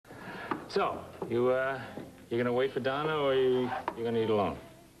So, you gonna wait for Donna, or you gonna eat alone?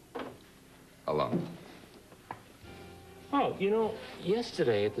 Alone. Oh, you know,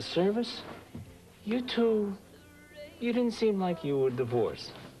 yesterday at the service, you didn't seem like you were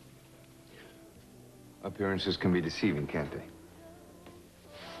divorced. Appearances can be deceiving, can't they?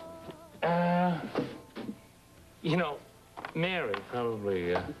 You know, Mary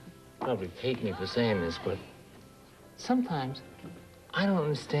probably take me for saying this, but sometimes I don't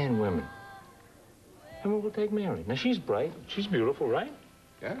understand women. I mean, we'll take Mary. Now, she's bright. She's beautiful, right?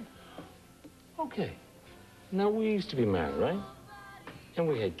 Yeah. Okay. Now, we used to be married, right? And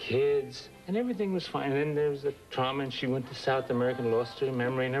we had kids, and everything was fine. And then there was the trauma, and she went to South America and lost her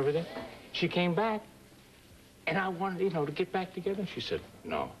memory and everything. She came back, and I wanted, you know, to get back together. And she said,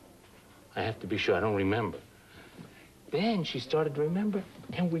 no, I have to be sure I don't remember. Then she started to remember,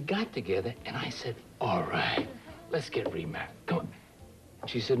 and we got together, and I said, all right, let's get remarried. Come on.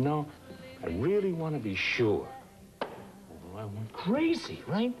 She said, no, I really want to be sure. Well, I went crazy,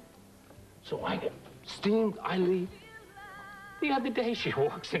 right? So I get steamed, I leave. The other day, she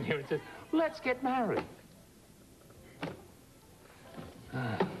walks in here and says, let's get married.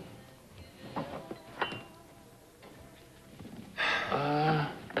 How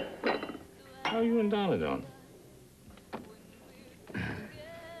are you and Donna doing?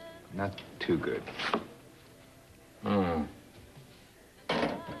 Not too good. Hmm.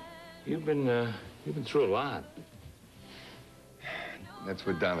 You've been through a lot. That's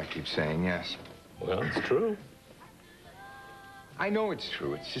what Donna keeps saying, yes. Well, it's true. I know it's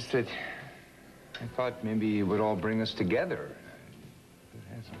true. It's just that I thought maybe it would all bring us together. It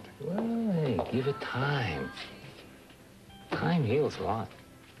hasn't. Well, hey, give it time. Time heals a lot.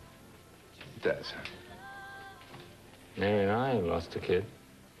 It does. Mary and I lost a kid.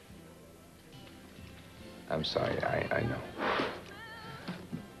 I'm sorry, I know.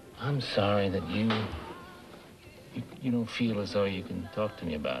 I'm sorry that you don't feel as though you can talk to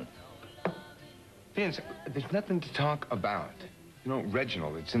me about it. Vince, there's nothing to talk about. You know,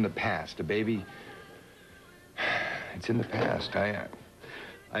 Reginald, it's in the past. The baby, it's in the past. I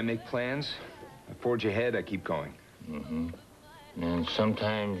make plans, I forge ahead, I keep going. Mm-hmm. And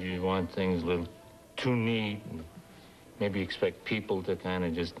sometimes you want things a little too neat, and maybe expect people to kind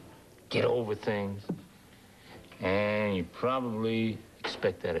of just get over things. And you probably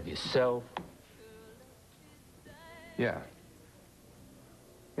expect that of yourself. Yeah.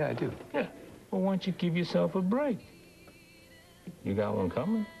 Yeah, I do. Yeah. Well, why don't you give yourself a break? You got one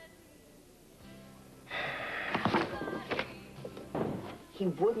coming. He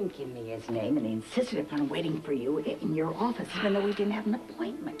wouldn't give me his name, and he insisted upon waiting for you in your office, even though we didn't have an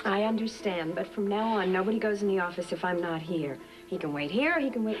appointment. I understand, but from now on, nobody goes in the office if I'm not here. He can wait here, he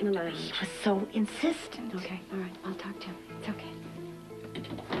can wait in the lounge. He was so insistent. Okay, all right, I'll talk to him. It's okay.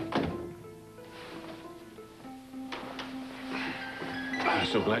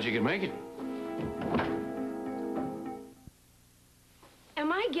 So glad you could make it.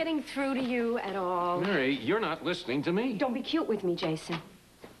 Am I getting through to you at all? Mary, you're not listening to me. Don't be cute with me, Jason.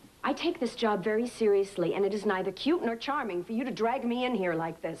 I take this job very seriously, and it is neither cute nor charming for you to drag me in here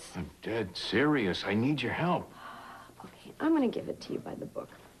like this. I'm dead serious. I need your help. Okay, I'm going to give it to you by the book.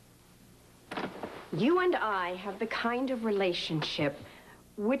 You and I have the kind of relationship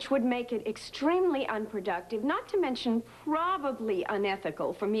which would make it extremely unproductive, not to mention probably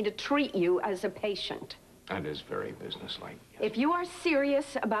unethical, for me to treat you as a patient. That is very businesslike. Yes. If you are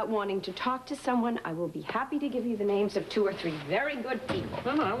serious about wanting to talk to someone, I will be happy to give you the names of 2 or 3 very good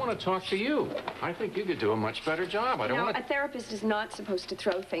people. No, I want to talk to you. I think you could do a much better job. I don't want to... a therapist is not supposed to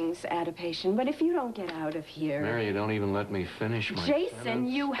throw things at a patient, but if you don't get out of here... Mary, you don't even let me finish my Jason, sentence.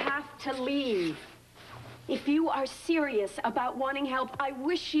 you have to leave. If you are serious about wanting help, I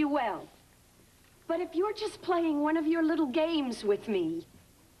wish you well. But if you're just playing one of your little games with me...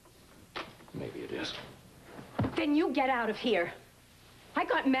 Maybe it is. Then you get out of here. I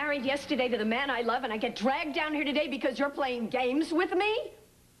got married yesterday to the man I love, and I get dragged down here today because you're playing games with me?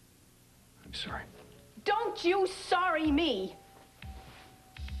 I'm sorry. Don't you sorry me.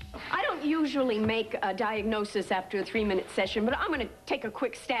 I don't usually make a diagnosis after a 3-minute session, but I'm going to take a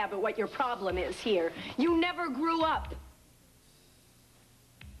quick stab at what your problem is here. You never grew up.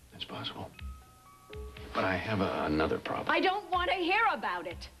 It's possible. But I have another problem. I don't want to hear about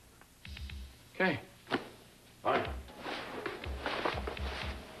it. Okay. Fine.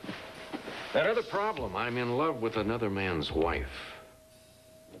 That other problem, I'm in love with another man's wife.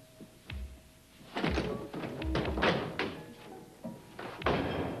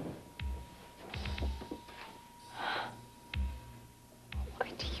 Why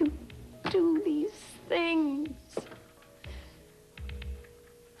do you do these things?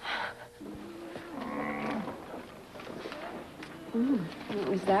 What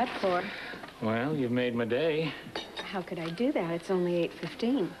was that for? Well, you've made my day. How could I do that? It's only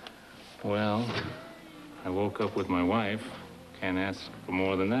 8:15. Well, I woke up with my wife. Can't ask for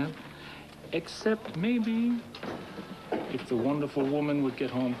more than that. Except maybe if the wonderful woman would get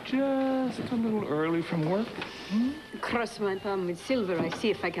home just a little early from work. Cross my palm with silver. I see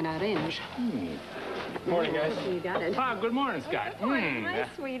if I can arrange. Morning, guys. You got it. Ah, good morning, Scott. Hi,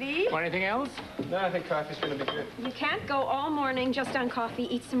 sweetie. Want anything else? No, I think coffee's gonna be good. You can't go all morning just on coffee.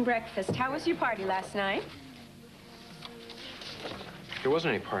 Eat some breakfast. How was your party last night? There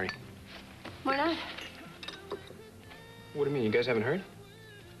wasn't any party. Why not? What do you mean? You guys haven't heard?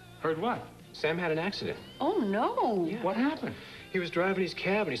 Heard what? Sam had an accident. Oh, no. Yeah. What happened? He was driving his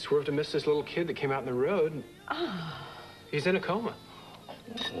cab and he swerved to miss this little kid that came out in the road. He's in a coma.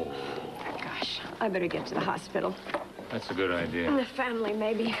 Gosh, I better get to the hospital. That's a good idea. And the family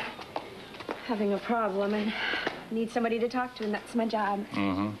may be having a problem and need somebody to talk to, and that's my job.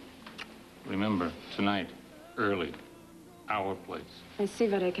 Remember, tonight, early, our place. I see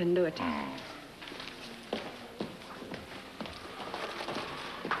what I can do it.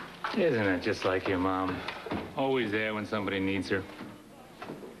 Isn't it just like your mom? Always there when somebody needs her.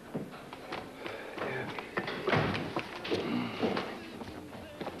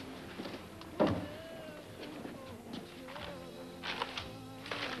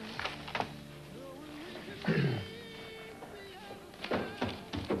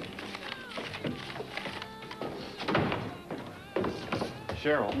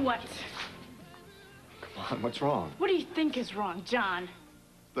 Cheryl, What? come on, what's wrong? What do you think is wrong, John?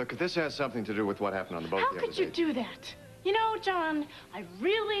 Look, this has something to do with what happened on the boat How the other could you day. do that? You know, John, I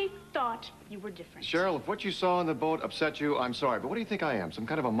really thought you were different. Cheryl, if what you saw on the boat upset you, I'm sorry, but what do you think I am? Some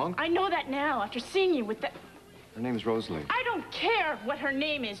kind of a monk? I know that now after seeing you with that. Her name's Rosalie. I don't care what her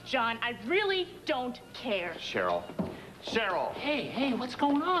name is, John. I really don't care. Cheryl. Cheryl! Hey, what's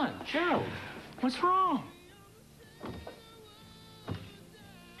going on? Cheryl, what's wrong?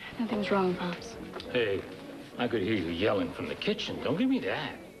 Nothing's wrong, Pops. Hey, I could hear you yelling from the kitchen. Don't give me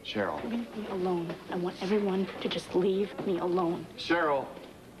that. Cheryl. Leave me alone. I want everyone to just leave me alone. Cheryl.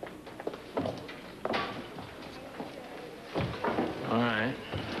 All right.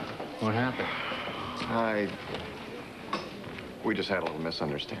 What happened? We just had a little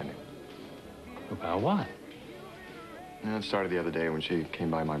misunderstanding. About what? And it started the other day when she came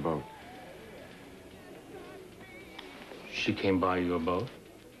by my boat. She came by your boat?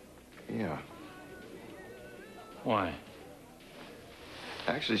 Yeah. Why?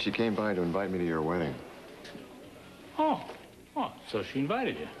 Actually, she came by to invite me to your wedding. Oh, so she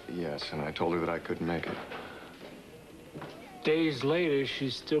invited you. Yes, and I told her that I couldn't make it. Days later,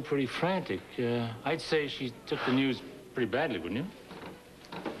 she's still pretty frantic. I'd say she took the news pretty badly, wouldn't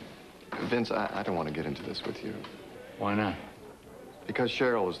you? Vince, I don't want to get into this with you. Why not? Because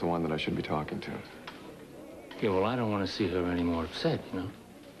Cheryl is the one that I should be talking to. Yeah, well, I don't want to see her any more upset, you know?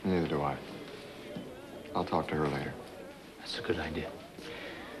 Neither do I. I'll talk to her later. That's a good idea.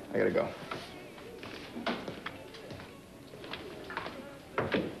 I gotta go.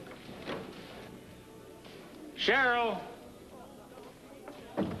 Cheryl!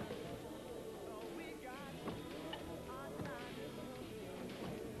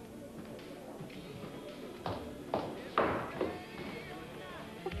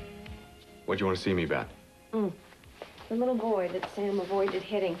 What do you want to see me about? The little boy that Sam avoided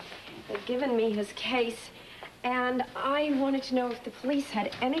hitting had given me his case, and I wanted to know if the police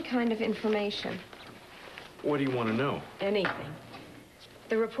had any kind of information. What do you want to know? Anything.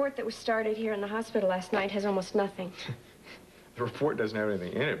 The report that was started here in the hospital last night has almost nothing. The report doesn't have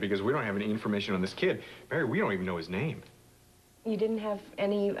anything in it because we don't have any information on this kid. Mary, we don't even know his name. You didn't have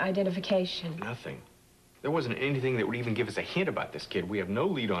any identification. Nothing. There wasn't anything that would even give us a hint about this kid. We have no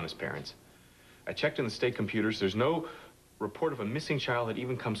lead on his parents. I checked in the state computers. There's no report of a missing child that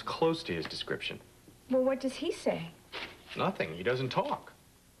even comes close to his description. Well, what does he say? Nothing. He doesn't talk.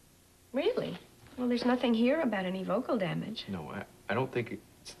 Really? Well, there's nothing here about any vocal damage. No, I don't think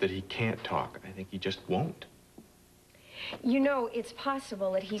it's that he can't talk. I think he just won't. You know, it's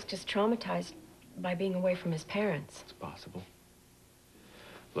possible that he's just traumatized by being away from his parents. It's possible.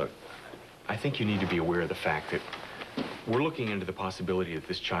 Look, I think you need to be aware of the fact that we're looking into the possibility that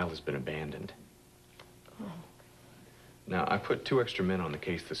this child has been abandoned. Oh. Now, I put 2 extra men on the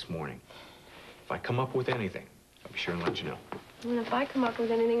case this morning. If I come up with anything, I'll be sure and let you know. And if I come up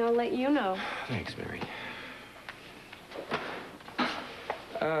with anything, I'll let you know. Thanks, Mary.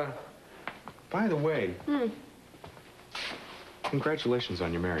 By the way, congratulations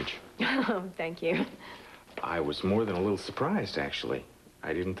on your marriage. Oh, thank you. I was more than a little surprised, actually.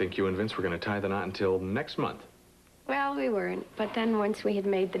 I didn't think you and Vince were going to tie the knot until next month. Well, we weren't. But then once we had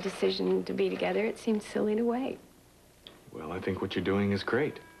made the decision to be together, it seemed silly to wait. Well, I think what you're doing is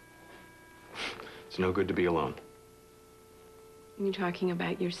great. It's no good to be alone. You talking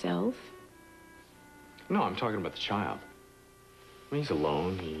about yourself? No, I'm talking about the child. I mean, he's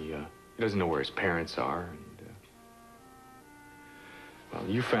alone. He doesn't know where his parents are. And, well,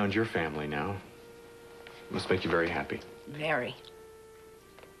 you found your family now. It must make you very happy. Very.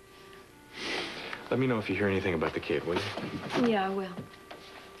 Let me know if you hear anything about the kid, will you? Yeah, I will.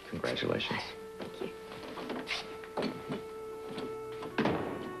 Congratulations. Thank you.